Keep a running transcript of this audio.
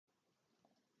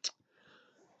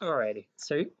Alrighty,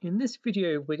 so in this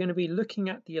video we're going to be looking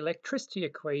at the electricity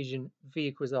equation V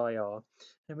equals IR,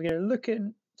 and we're going to look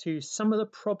into some of the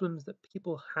problems that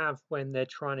people have when they're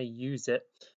trying to use it,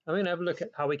 and we're going to have a look at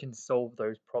how we can solve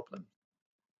those problems.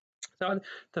 So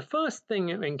the first thing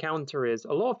you encounter is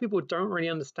a lot of people don't really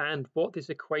understand what this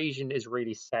equation is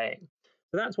really saying.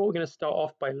 So that's what we're going to start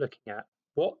off by looking at,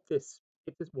 what it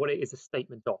is a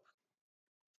statement of.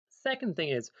 Second thing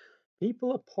is,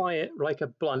 people apply it like a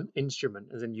blunt instrument,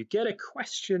 as in you get a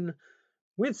question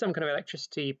with some kind of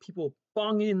electricity, people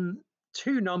bung in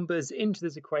two numbers into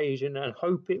this equation and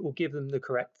hope it will give them the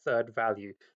correct third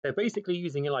value. They're basically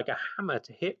using it like a hammer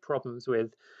to hit problems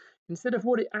with, instead of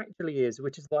what it actually is,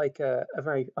 which is like a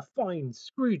fine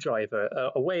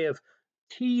screwdriver, a way of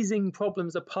teasing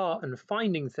problems apart and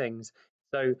finding things.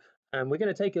 So we're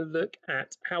going to take a look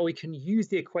at how we can use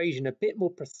the equation a bit more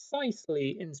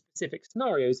precisely in specific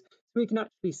scenarios so we can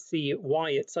actually see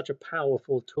why it's such a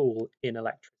powerful tool in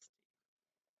electricity.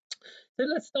 So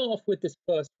let's start off with this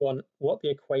first one, what the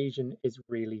equation is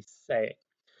really saying.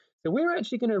 So we're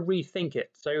actually going to rethink it.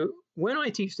 So when I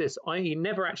teach this, I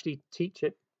never actually teach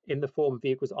it in the form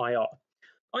V equals IR.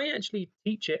 I actually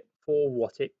teach it for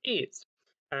what it is.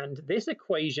 And this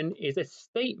equation is a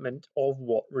statement of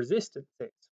what resistance is.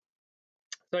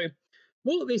 So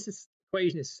what this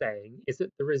equation is saying is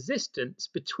that the resistance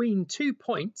between 2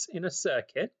 points in a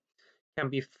circuit can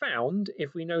be found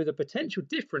if we know the potential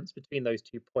difference between those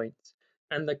 2 points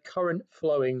and the current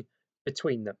flowing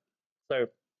between them. So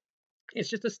it's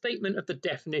just a statement of the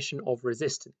definition of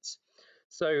resistance.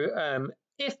 So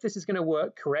if this is going to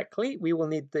work correctly, we will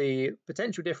need the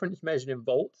potential difference measured in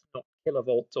volts, not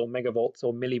kilovolts or megavolts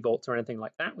or millivolts or anything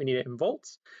like that. We need it in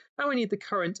volts. And we need the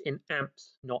current in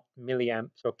amps, not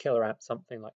milliamps or kiloamps,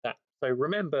 something like that. So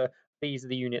remember, these are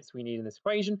the units we need in this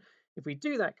equation. If we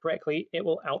do that correctly, it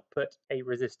will output a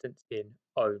resistance in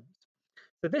ohms.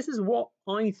 So this is what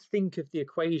I think of the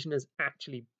equation as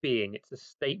actually being. It's a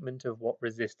statement of what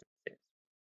resistance is.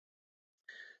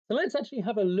 So let's actually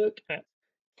have a look at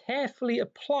carefully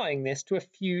applying this to a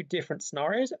few different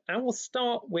scenarios, and we'll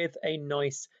start with a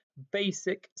nice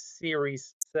basic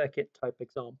series circuit type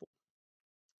example.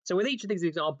 So with each of these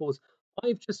examples,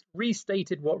 I've just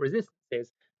restated what resistance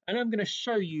is, and I'm going to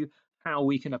show you how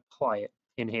we can apply it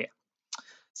in here.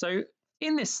 So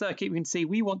in this circuit, we can see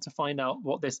we want to find out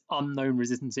what this unknown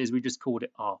resistance is. We just called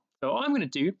it R. So what I'm going to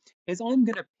do is I'm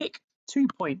going to pick 2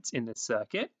 points in this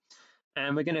circuit,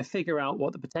 and we're going to figure out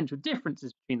what the potential difference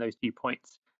is between those 2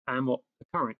 points and what the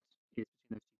current is between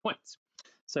those 2 points.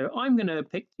 So I'm going to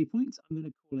pick 2 points. I'm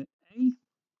going to call it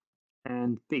A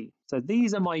and B. So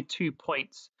these are my 2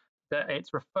 points that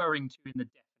it's referring to in the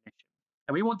definition.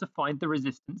 And we want to find the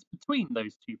resistance between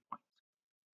those 2 points.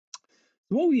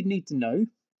 So what we'd need to know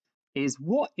is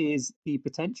what is the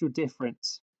potential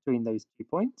difference between those 2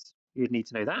 points. We would need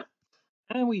to know that.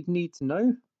 And we'd need to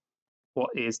know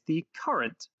what is the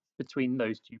current between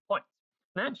those 2 points.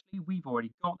 And actually, we've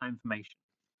already got that information.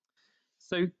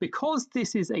 So because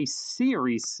this is a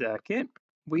series circuit,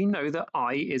 we know that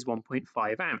I is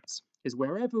 1.5 amps, because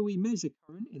wherever we measure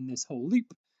current in this whole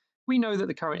loop, we know that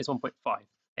the current is 1.5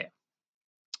 here.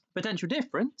 Potential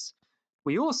difference,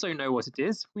 we also know what it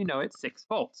is. We know it's 6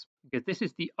 volts, because this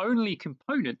is the only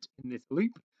component in this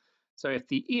loop. So if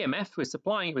the EMF we're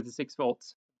supplying it with the 6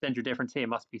 volts, potential difference here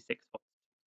must be 6 volts.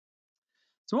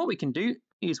 So what we can do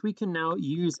is we can now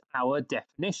use our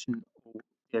definition, or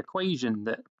the equation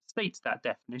that states that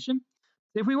definition.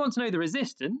 So if we want to know the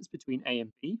resistance between A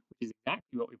and B, which is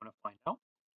exactly what we want to find out,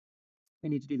 we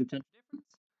need to do the potential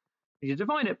difference. We need to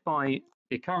divide it by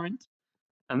the current,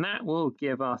 and that will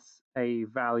give us a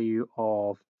value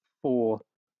of 4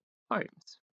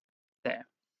 ohms there.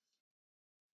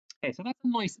 Okay, so that's a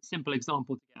nice simple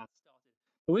example to get us started.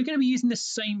 But we're going to be using the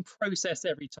same process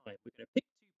every time. We're going to pick 2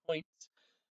 points.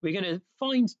 We're going to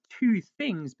find 2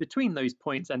 things between those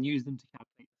points and use them to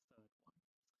calculate the third one.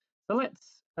 So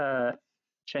let's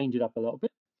change it up a little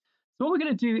bit. So what we're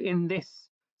going to do in this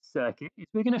circuit is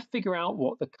we're going to figure out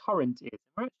what the current is.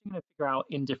 We're actually going to figure out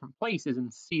in different places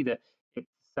and see that it's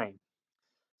the same.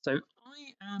 So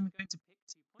I am going to pick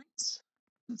 2 points.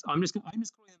 I'm just calling them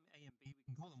A and B. We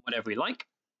can call them whatever we like.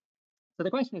 So the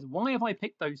question is, why have I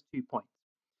picked those 2 points?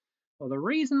 Well, the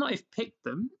reason that I've picked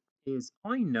them is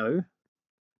I know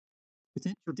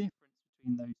potential difference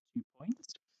between those 2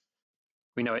 points.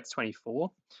 We know it's 24,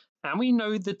 and we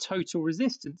know the total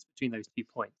resistance between those 2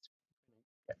 points.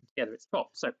 Get them together, it's 12.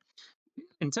 So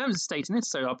in terms of stating this,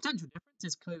 so our potential difference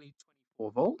is clearly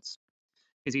 24 volts,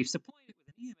 because we've supplied it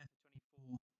with an EMF of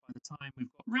 24. By the time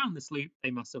we've got around this loop,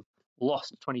 they must have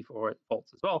lost 24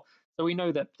 volts as well. So we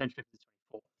know that potential difference is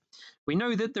 24. we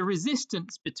know that the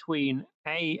resistance between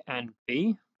A and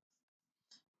B,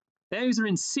 those are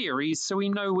in series, so we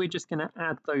know we're just going to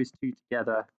add those two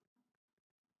together,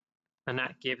 and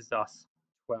that gives us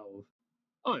 12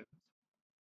 ohms.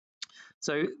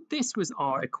 So this was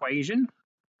our equation.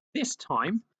 This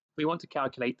time we want to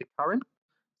calculate the current.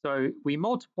 So we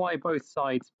multiply both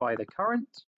sides by the current,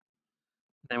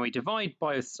 then we divide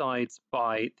both sides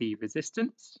by the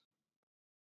resistance.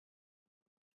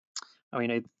 And we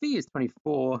know V is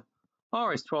 24,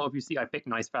 R is 12. You see I picked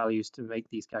nice values to make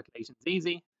these calculations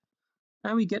easy.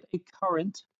 And we get a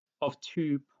current of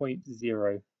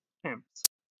 2.0 amps.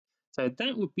 So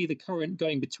that would be the current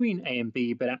going between A and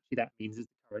B, but actually that means it's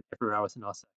the current everywhere else in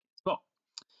our circuit as well.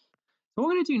 So what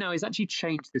we're going to do now is actually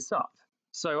change this up.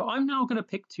 So I'm now going to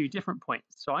pick two different points.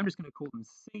 So I'm just going to call them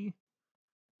C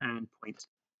and point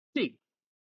D.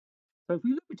 So if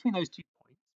we look between those 2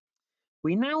 points,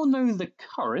 we now know the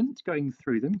current going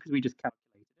through them because we just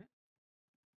calculated it.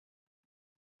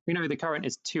 We know the current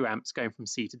is 2 amps going from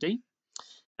C to D.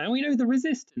 And we know the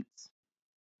resistance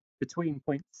between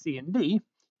point C and D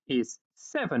is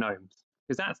 7 ohms,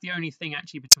 because that's the only thing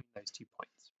actually between those 2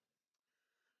 points.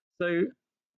 So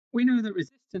we know that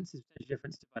resistance is potential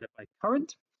difference divided by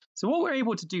current. So what we're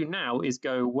able to do now is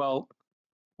go, well,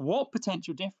 what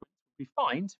potential difference would we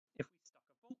find if we stuck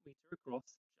a voltmeter across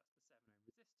just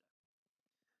the 7 ohm resistor?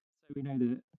 So we know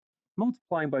that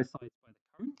multiplying both sides by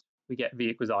the current, we get V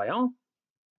equals IR.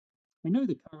 We know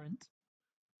the current.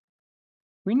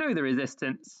 We know the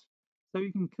resistance. So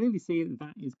you can clearly see that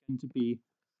that is going to be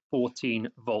 14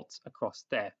 volts across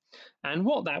there. And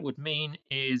what that would mean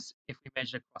is if we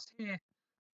measure across here,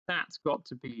 that's got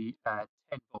to be 10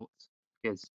 volts,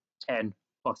 because 10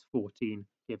 plus 14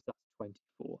 gives us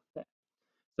 24 there.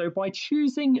 So by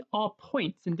choosing our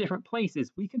points in different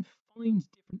places, we can find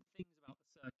different things about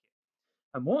the circuit.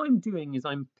 And what I'm doing is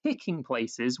I'm picking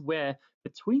places where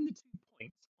between the 2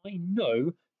 points, I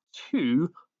know 2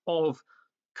 of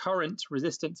current,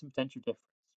 resistance, and potential difference.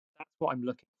 That's what I'm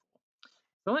looking for.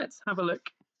 So let's have a look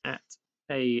at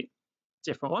a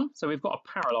different one. So we've got a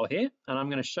parallel here, and I'm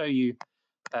going to show you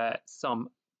some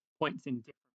points in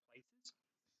different places.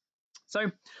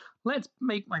 So let's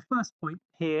make my first point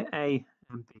here A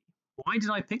and B. Why did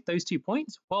I pick those 2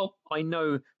 points? Well, I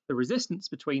know the resistance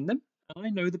between them, and I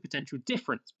know the potential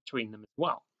difference between them as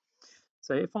well.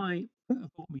 So if I put a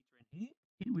voltmeter in here,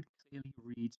 it would clearly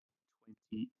read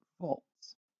 20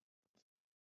 volts.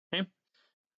 Okay,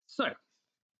 so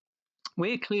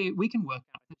we're clear we can work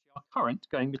out our current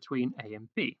going between A and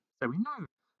B. So we know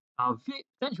our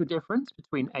potential difference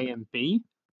between A and B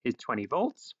is 20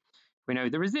 volts. We know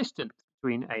the resistance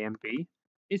between A and B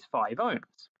is 5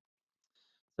 ohms.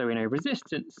 So we know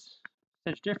resistance,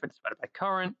 potential difference divided by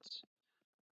current.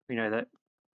 We know that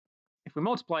if we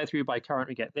multiply through by current,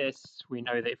 we get this. We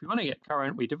know that if we want to get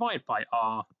current, we divide by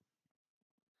R.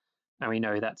 And we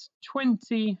know that's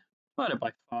 20 divided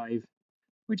by 5,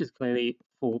 which is clearly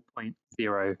 4.0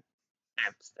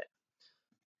 amps there.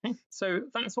 Okay, so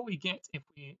that's what we get if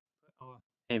we put our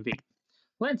A and B.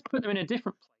 Let's put them in a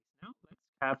different place now. Let's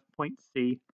have point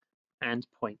C and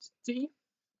point D.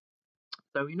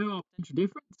 So we know our potential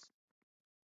difference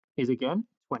is again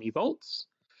 20 volts.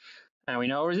 And we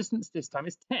know our resistance this time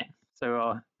is 10. So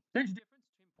our potential difference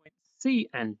between point C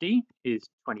and D is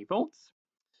 20 volts.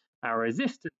 Our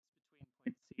resistance between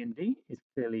point C and D is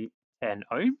clearly 10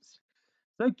 ohms.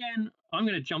 So again, I'm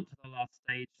going to jump to the last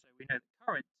stage. So we know the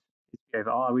current is V over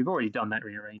R. We've already done that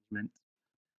rearrangement.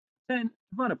 10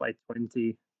 divided by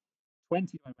 20,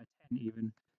 20 divided by 10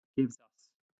 even, gives us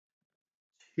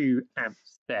 2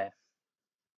 amps there.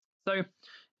 So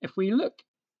if we look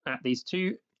at these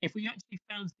two, if we actually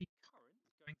found the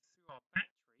current going through our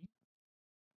battery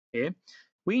here,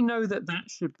 we know that that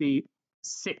should be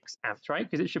 6 amps, right?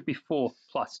 Because it should be 4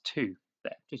 plus 2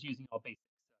 there, just using our basic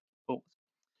circuit rules.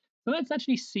 So let's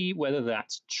actually see whether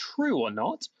that's true or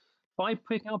not by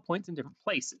putting our points in different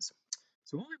places.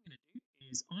 So what I'm going to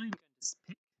do is I'm going to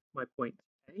pick my point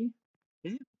A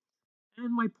here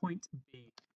and my point B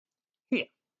here.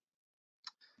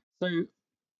 So if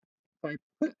I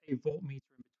put a voltmeter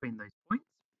in between those points,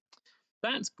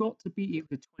 that's got to be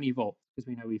equal to 20 volts, because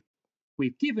we know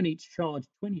we've given each charge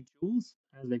 20 joules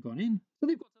as they've gone in, so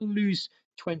they've got to lose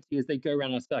 20 as they go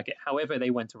around our circuit, however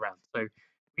they went around. So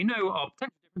we know our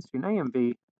potential difference between A and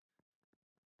B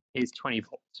is 20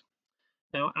 volts.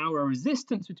 Now our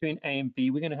resistance between A and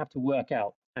B we're going to have to work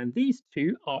out, and these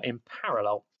two are in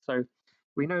parallel. So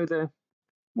we know the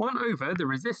 1 over the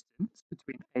resistance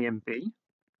between A and B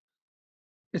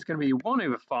is going to be 1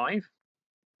 over 5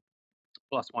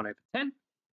 plus 1 over 10,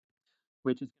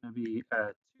 which is going to be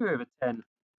 2 over 10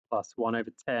 plus 1 over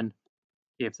 10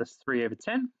 gives us 3 over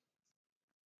 10.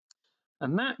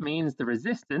 And that means the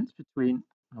resistance between,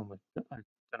 I don't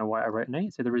know why I wrote an A,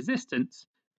 so the resistance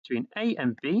between A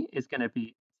and B is going to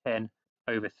be 10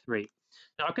 over 3.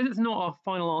 Now, because it's not our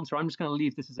final answer, I'm just going to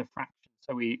leave this as a fraction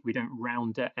so we don't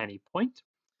round at any point.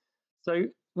 So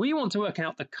we want to work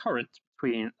out the current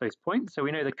between those points. So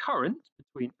we know the current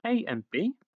between A and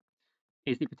B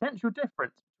is the potential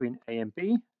difference between A and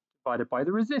B divided by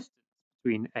the resistance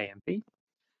between A and B.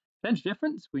 Potential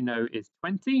difference we know is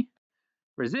 20.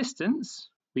 Resistance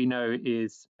we know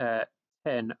is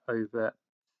 10 over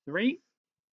 3.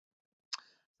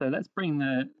 So let's bring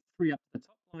the 3 up to the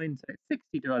top line. So it's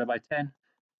 60 divided by 10.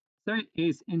 So it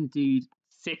is indeed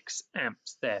 6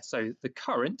 amps there. So the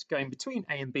current going between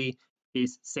A and B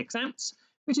is 6 amps,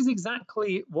 which is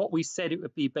exactly what we said it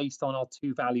would be based on our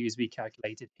two values we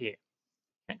calculated here.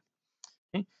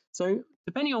 Okay. So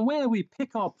depending on where we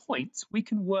pick our points, we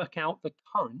can work out the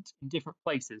current in different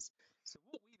places. So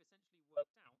what we've essentially worked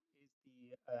out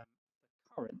is the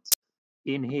current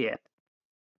in here.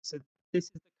 So this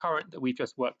is the current that we've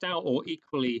just worked out, or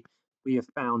equally, we have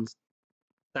found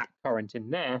that current in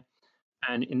there.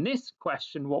 And in this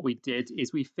question, what we did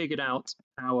is we figured out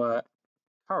our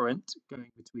current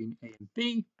going between A and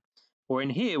B, or in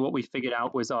here, what we figured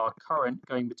out was our current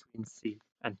going between C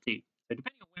and D. So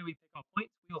depending on where we pick our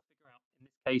points, we'll figure out, in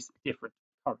this case, different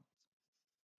currents.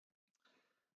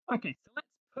 Okay, so let's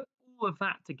put all of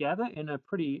that together in a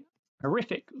pretty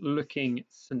horrific looking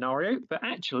scenario, but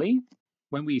actually,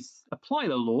 when we apply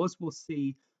the laws, we'll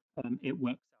see it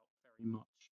works out very much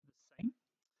the same.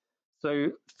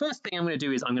 So first thing I'm going to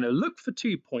do is I'm going to look for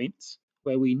 2 points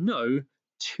where we know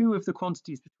 2 of the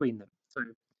quantities between them. So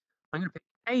I'm going to pick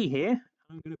A here, and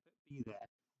I'm going to put B there.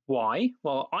 Why?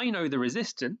 Well, I know the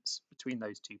resistance between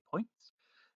those 2 points,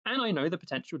 and I know the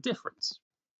potential difference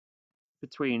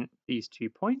between these 2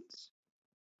 points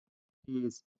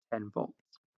is 10 volts.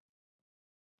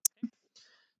 Okay.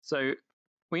 So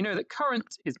we know that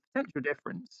current is potential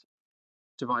difference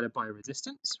divided by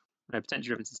resistance. We know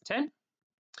potential difference is 10.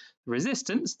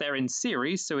 Resistance, they're in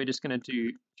series, so we're just going to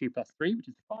do 2 plus 3, which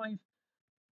is 5.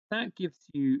 That gives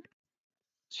you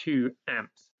 2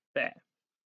 amps there.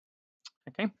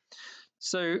 Okay,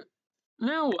 so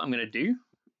now what I'm going to do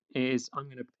is I'm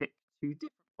going to pick 2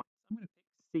 different points. I'm going to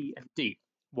pick C and D.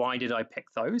 Why did I pick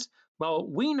those? Well,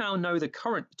 we now know the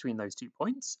current between those 2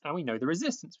 points, and we know the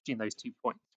resistance between those 2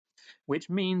 points, which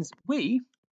means we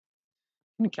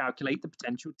can calculate the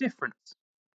potential difference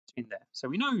between there. So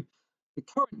we know the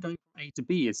current going from A to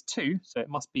B is 2, so it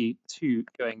must be 2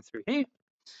 going through here.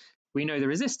 We know the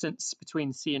resistance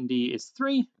between C and D is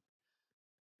 3,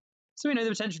 so we know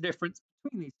the potential difference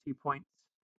between these 2 points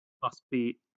must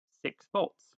be 6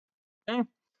 volts there,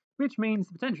 which means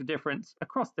the potential difference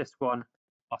across this one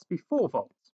must be 4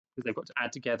 volts, because they've got to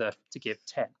add together to give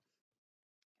 10.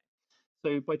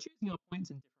 So by choosing our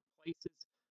points in different places,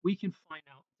 we can find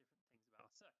out different things about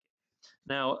our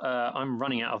circuit. Now, I'm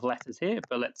running out of letters here,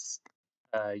 but let's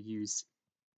use...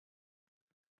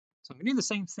 So I'm going to do the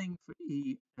same thing for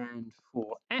E and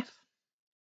for F.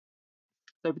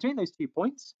 So between those 2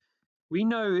 points, we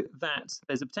know that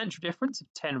there's a potential difference of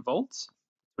 10 volts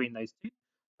between those two,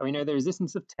 and we know the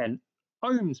resistance of 10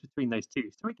 ohms between those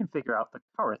two, so we can figure out the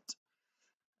current.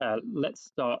 Let's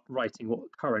start writing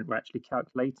what current we're actually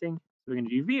calculating. So we're going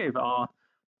to do V over R,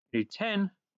 do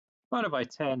 10 divided by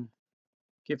 10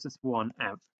 gives us 1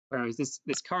 amp, whereas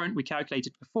this current we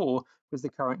calculated before was the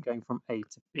current going from A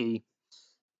to B,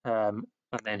 and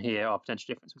then here our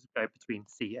potential difference was between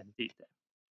C and D there.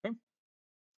 Okay?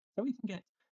 So we can get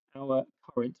our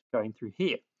current going through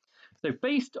here. So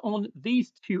based on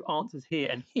these 2 answers here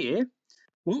and here,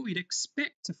 what we'd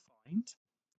expect to find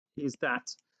is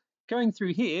that going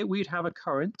through here, we'd have a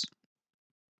current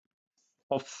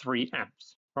of 3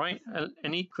 amps, right?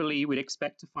 And equally, we'd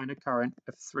expect to find a current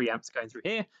of 3 amps going through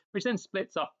here, which then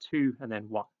splits up 2 and then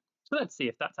 1. So let's see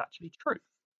if that's actually true.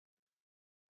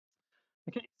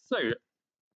 Okay, so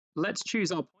let's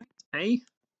choose our point A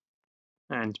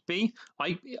and B.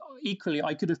 I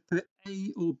could have put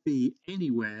A or B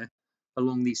anywhere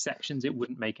along these sections, it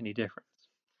wouldn't make any difference.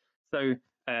 So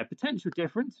potential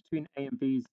difference between A and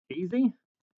B is easy.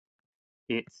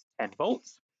 It's 10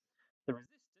 volts. The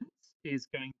resistance is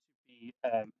going to be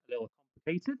a little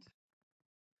complicated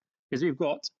because we've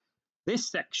got this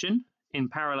section in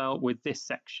parallel with this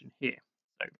section here.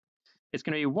 So it's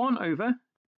going to be 1 over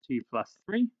 2 plus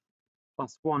 3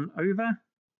 plus 1 over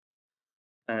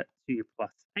 2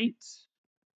 plus 8,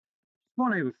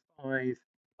 1 over 5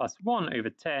 plus 1 over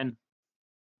 10,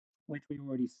 which we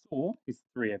already saw is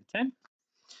 3 over 10,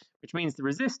 which means the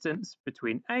resistance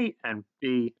between A and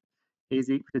B is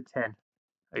equal to 10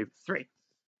 over 3.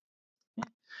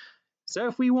 So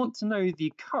if we want to know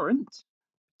the current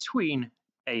between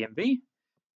A and B,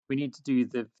 we need to do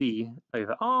the V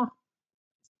over R,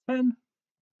 10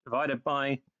 divided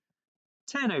by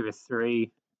 10 over 3,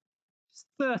 which is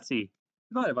 30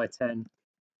 divided by 10.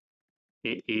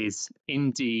 It is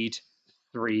indeed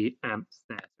 3 amps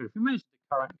there. So if we measure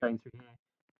the current going through here,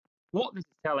 what this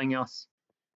is telling us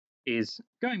is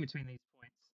going between these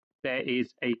points, there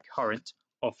is a current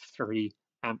of 3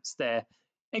 amps there,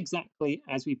 exactly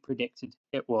as we predicted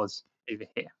it was over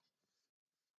here.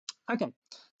 Okay,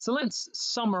 so let's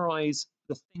summarize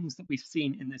the things that we've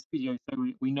seen in this video so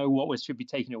we know what we should be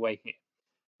taking away here.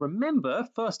 Remember,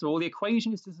 first of all, the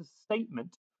equation is just a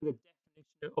statement for the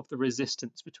definition of the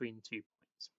resistance between 2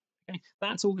 points. Okay,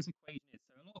 that's all this equation is.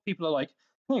 So a lot of people are like,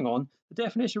 hang on, the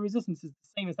definition of resistance is the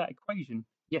same as that equation.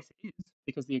 Yes, it is,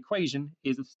 because the equation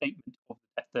is a statement of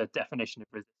the definition of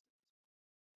resistance.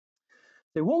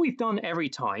 So what we've done every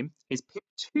time is pick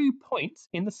 2 points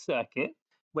in the circuit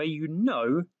where you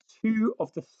know 2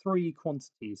 of the 3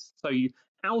 quantities. So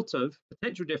out of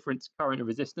potential difference, current, and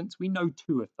resistance, we know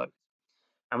 2 of those.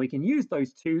 And we can use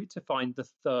those 2 to find the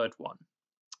third one.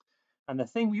 And the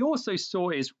thing we also saw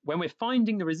is when we're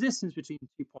finding the resistance between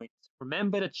 2 points,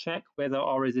 remember to check whether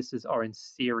our resistors are in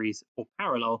series or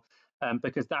parallel,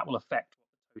 because that will affect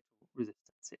what the total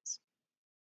resistance is.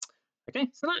 Okay,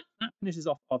 so that finishes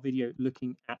off our video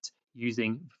looking at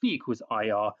using V equals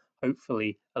IR,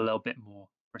 hopefully a little bit more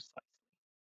precise.